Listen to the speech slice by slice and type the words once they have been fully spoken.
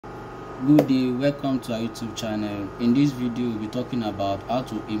Good day, welcome to our YouTube channel. In this video we'll be talking about how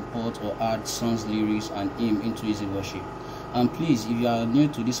to import or add songs, lyrics and hymn into Easyworship. And please, if you are new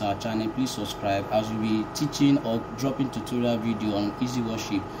to this our channel, please subscribe, as we'll be teaching or dropping tutorial video on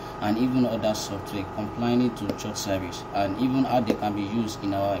Easyworship and even other software complying to church service, and even how they can be used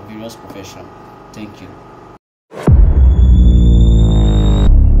in our various professions. Thank you.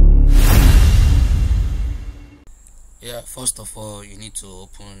 Yeah, first of all, you need to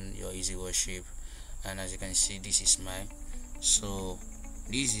open your Easyworship, and as you can see, this is mine. So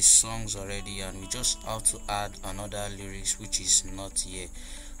this is songs already, and we just have to add another lyrics which is not here.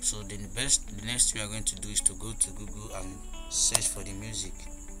 So the next thing we are going to do is to go to Google and search for the music.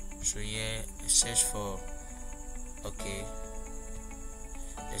 So yeah, search for, okay,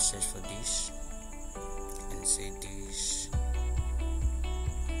 let's search for this and say this.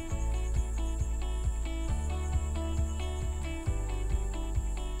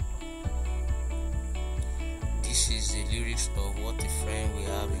 This is the lyrics of What a Friend We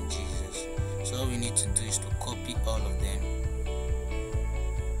Have in Jesus. So all we need to do is to copy all of them.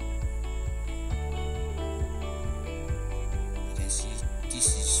 You can see this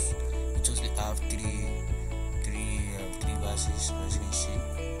is, we just have three verses, as you can see.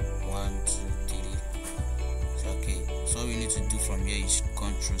 1, 2, 3. So, okay. So all we need to do from here is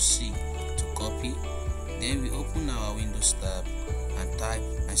Ctrl+C to copy. Then we open our Windows tab and type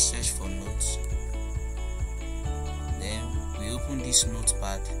and search for notes. Then we open this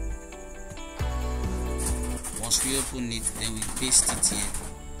notepad. Once we open it, then we paste it here.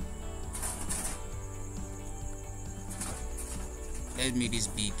 Let's make this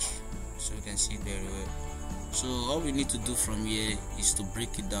big so you can see it very well. So all we need to do from here is to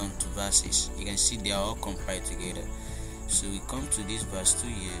break it down to verses. You can see they are all compiled together. So we come to this verse 2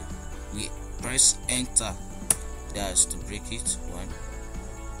 here, we press enter, that's to break it.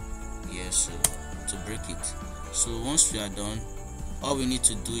 1, yes, to break it. So once we are done, all we need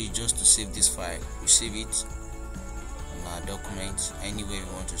to do is just to save this file. We save it on our document, anywhere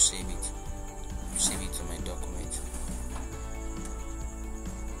we want to save it. Save it to my document,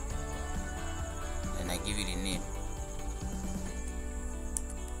 and I give it a name.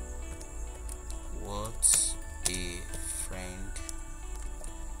 What a friend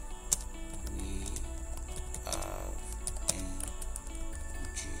we have in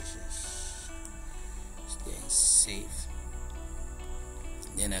Jesus. Then save.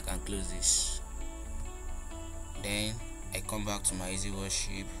 Then I can close this. Then I come back to my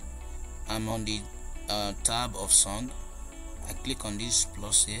Easyworship. I'm on the tab of song. I click on this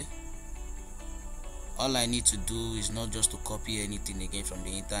plus here. All I need to do is not just to copy anything again from the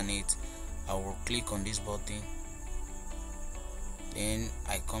internet. I will click on this button. Then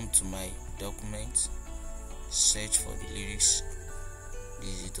I come to my document, search for the lyrics. This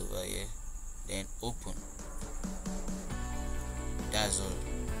is it over here. Then open. That's all.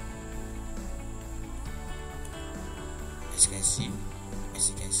 As you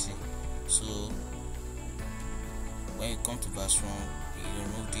can see. So when you come to verse 1, you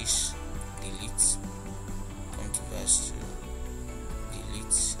remove this, delete. Come to verse 2,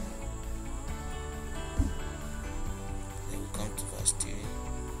 delete. Then we come to verse 3,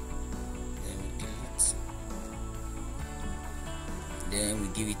 then we delete. Then we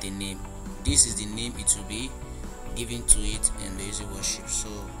give it a name. This is the name it will be given to it in the Easyworship. So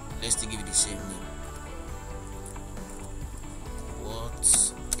let's give it the same name.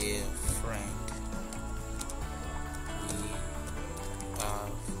 What a friend we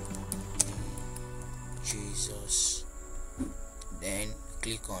have in Jesus. Then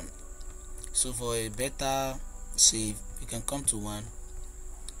click on. So for a better save, you can come to 1.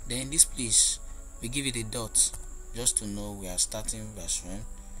 Then in this place we give it a dot, just to know we are starting verse 1.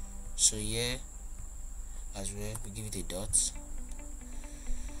 So here as well we give it a dot.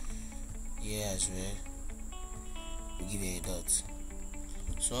 Here as well we give it a dot.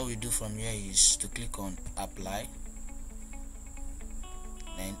 So all we do from here is to click on apply,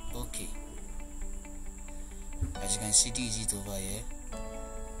 then OK. As you can see, this is it over here.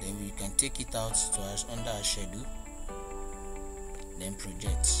 Then we can take it out to us under our schedule, then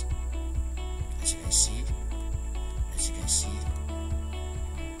projects. As you can see,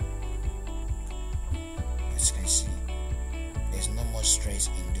 there's no more stress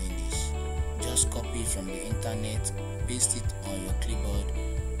in doing this. Just copy it from the internet, paste it on your clipboard,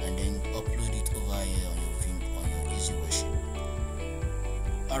 and then upload it over here on your Easyworship.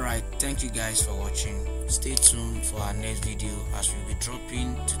 Alright, thank you guys for watching. Stay tuned for our next video, as we'll be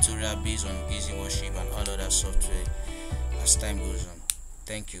dropping tutorial based on Easyworship and all other software as time goes on.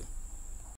 Thank you.